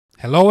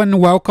Hello and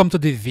welcome to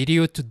this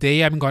video.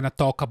 Today I'm going to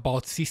talk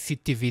about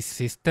CCTV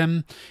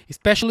system,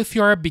 especially if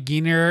you're a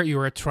beginner, you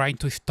are trying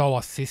to install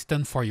a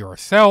system for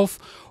yourself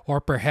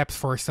or perhaps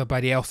for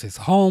somebody else's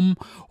home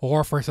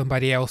or for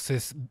somebody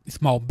else's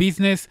small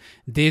business.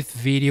 This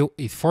video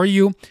is for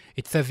you.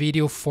 It's a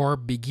video for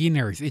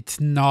beginners. It's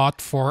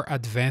not for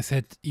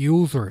advanced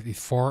users.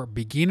 It's for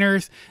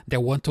beginners that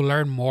want to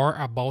learn more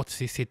about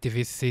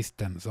CCTV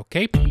systems,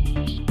 okay?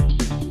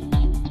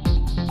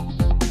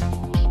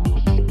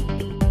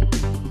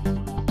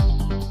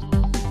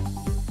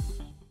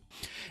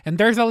 And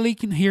there's a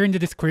link in here in the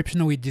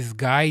description with this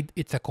guide.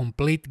 It's a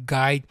complete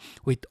guide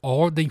with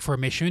all the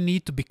information you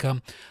need to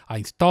become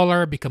an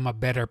installer, become a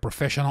better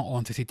professional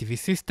on CCTV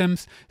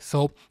systems.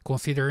 So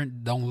consider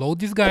download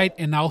this guide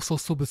and also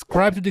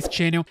subscribe to this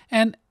channel.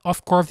 And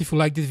of course, if you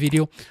like this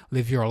video,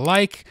 leave your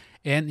like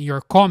and your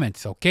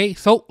comments, okay?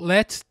 So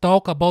let's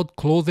talk about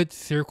closed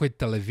circuit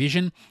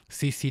television,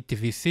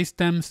 CCTV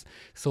systems.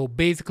 So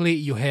basically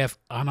you have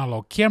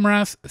analog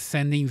cameras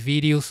sending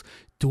videos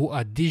to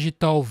a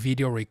digital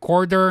video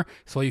recorder,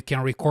 so you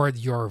can record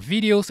your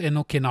videos and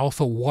you can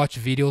also watch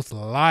videos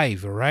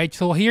live, right?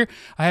 So here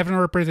I have a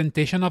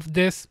representation of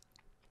this.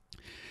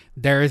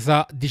 There's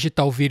a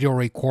digital video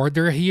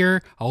recorder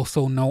here,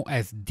 also known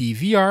as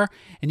DVR,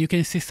 and you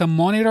can see some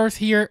monitors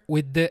here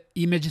with the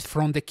images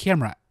from the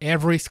camera.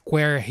 Every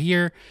square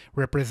here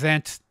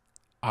represents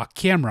a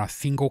camera,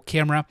 single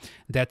camera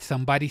that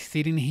somebody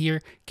sitting here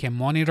can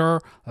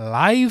monitor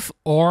live,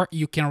 or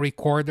you can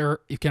record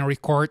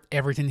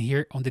everything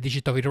here on the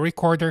digital video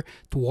recorder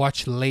to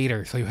watch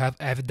later. So you have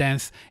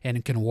evidence and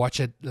you can watch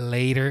it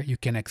later. You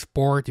can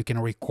export, you can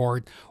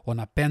record on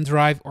a pen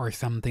drive or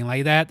something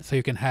like that, so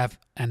you can have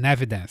an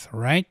evidence,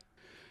 right?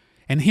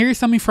 And here's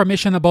some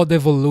information about the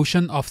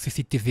evolution of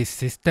CCTV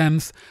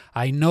systems.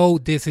 I know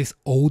this is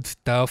old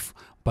stuff,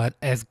 but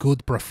as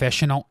good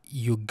professional,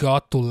 you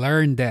got to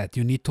learn that.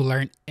 You need to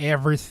learn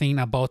everything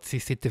about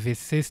CCTV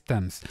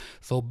systems.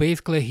 So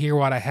basically here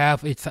what I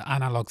have, it's an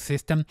analog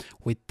system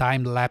with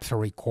time-lapse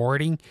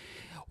recording,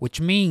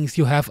 which means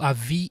you have a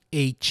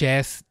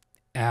VHS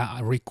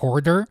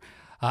recorder,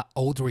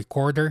 old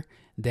recorder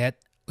that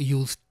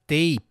use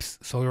tapes.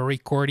 So you're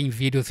recording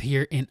videos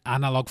here in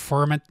analog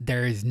format.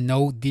 There is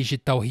no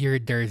digital here.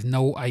 There is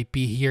no IP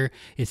here.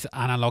 It's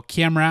analog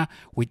camera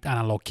with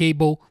analog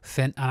cable,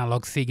 send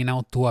analog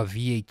signal to a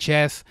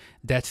VHS.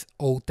 That's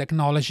old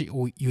technology.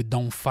 You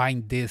don't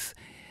find this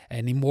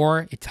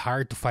anymore. It's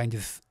hard to find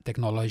this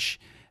technology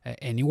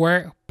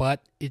anywhere,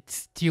 but it's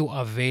still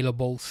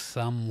available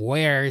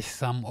somewhere,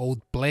 some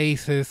old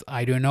places,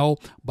 I don't know,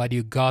 but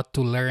you got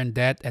to learn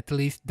that, at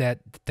least that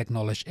the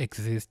technology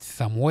exists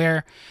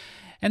somewhere.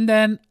 And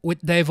then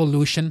with the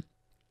evolution,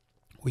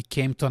 we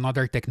came to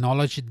another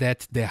technology,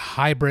 that's the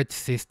hybrid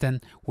system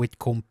with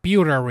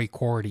computer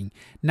recording.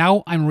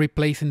 Now I'm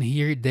replacing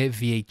here the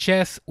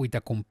VHS with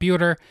a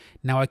computer.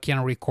 Now I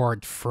can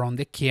record from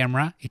the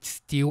camera. It's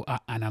still an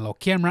analog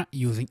camera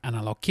using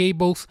analog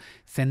cables,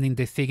 sending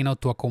the signal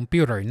to a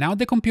computer. Now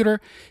the computer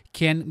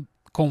can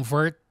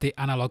convert the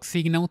analog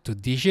signal to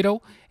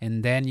digital,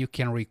 and then you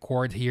can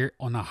record here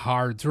on a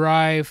hard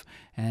drive,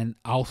 and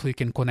also you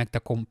can connect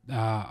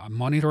a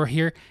monitor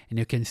here and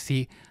you can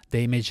see the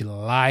image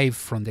live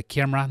from the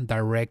camera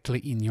directly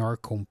in your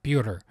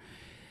computer.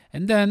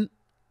 And then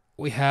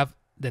we have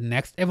the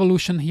next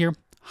evolution here,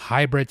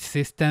 hybrid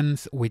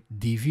systems with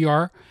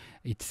DVR.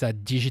 It's a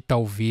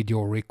digital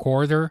video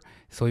recorder,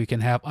 so you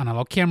can have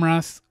analog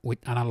cameras with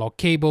analog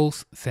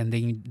cables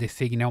sending the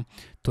signal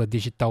to a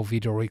digital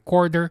video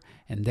recorder,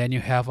 and then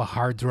you have a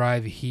hard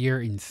drive here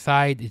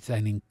inside. It's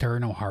an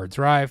internal hard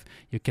drive.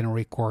 You can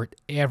record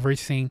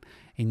everything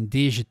in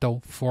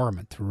digital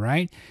format,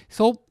 right?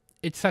 So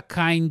it's a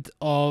kind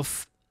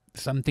of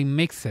something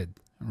mixed,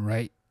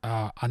 right?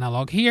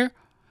 Analog here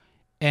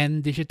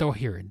and digital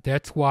here.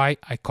 That's why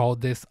I call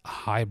this a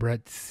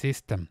hybrid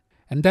system.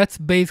 And that's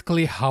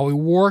basically how it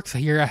works.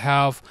 Here I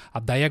have a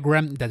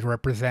diagram that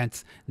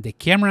represents the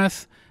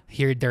cameras.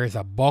 Here there's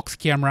a box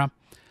camera,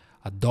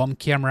 a dome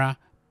camera,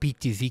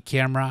 PTZ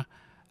camera,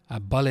 a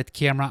bullet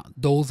camera.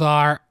 Those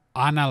are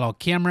analog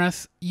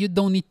cameras. You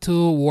don't need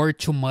to worry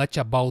too much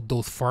about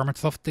those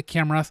formats of the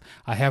cameras.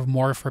 I have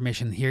more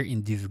information here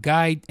in this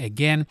guide.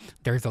 Again,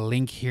 there's a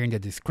link here in the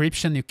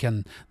description. You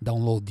can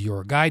download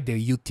your guide,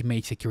 the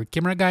Ultimate Security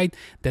Camera Guide,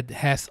 that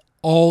has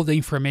all the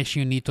information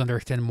you need to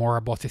understand more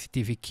about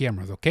CCTV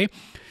cameras, okay?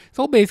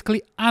 So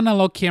basically,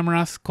 analog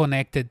cameras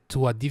connected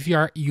to a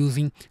DVR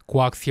using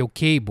coaxial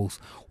cables,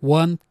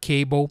 one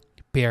cable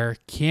per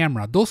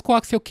camera. Those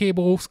coaxial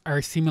cables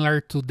are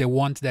similar to the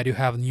ones that you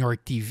have in your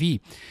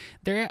TV.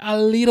 They're a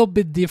little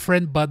bit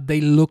different, but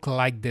they look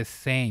like the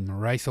same,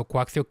 right? So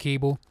coaxial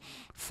cable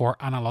for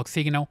analog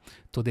signal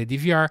to the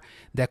DVR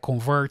that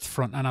converts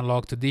from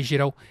analog to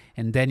digital.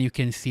 And then you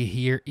can see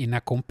here in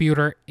a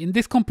computer. In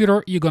this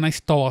computer, you're gonna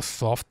install a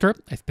software,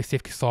 a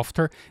specific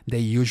software that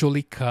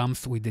usually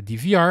comes with the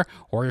DVR,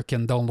 or you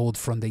can download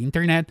from the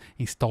internet,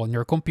 install on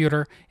your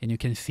computer, and you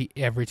can see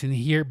everything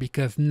here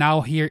because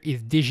now here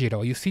is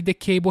digital. You see the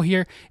cable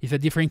here is a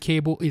different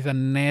cable, is a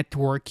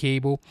network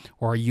cable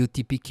or a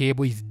UTP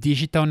cable. Is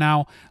digital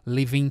now,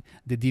 leaving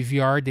the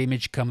DVR. The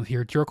image comes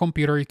here to your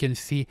computer. You can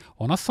see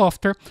on a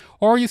software,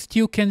 or you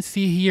still can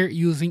see here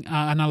using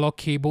an analog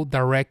cable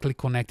directly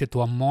connected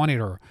to a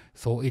monitor.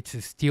 So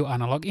it's still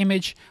analog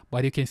image,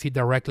 but you can see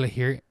directly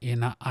here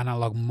in an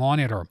analog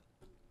monitor.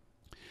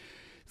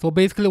 So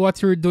basically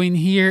what you're doing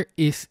here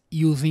is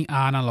using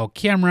an analog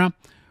camera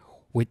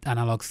with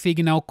analog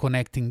signal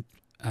connecting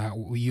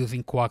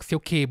using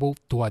coaxial cable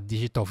to a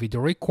digital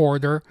video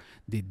recorder,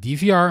 the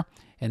DVR,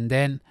 and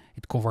then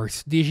it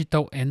converts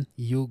digital and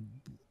you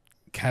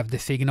have the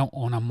signal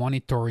on a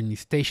monitoring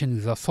station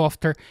with a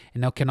software,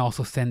 and you can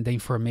also send the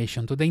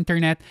information to the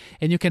internet,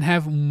 and you can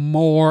have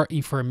more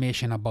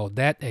information about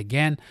that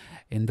again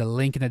in the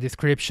link in the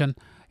description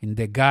in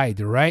the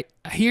guide. Right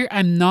here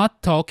I'm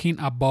not talking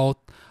about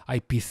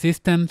IP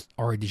systems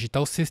or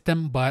digital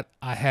system, but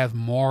I have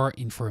more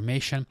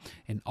information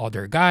in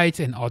other guides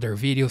and other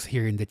videos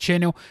here in the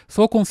channel,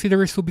 so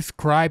consider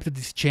subscribe to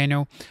this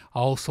channel.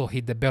 Also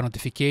hit the bell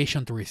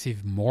notification to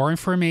receive more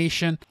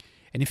information.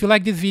 And if you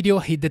like this video,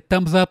 hit the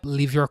thumbs up,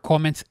 leave your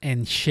comments,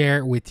 and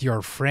share with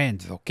your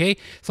friends, okay?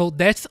 So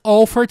that's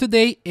all for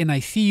today, and I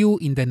see you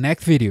in the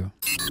next video.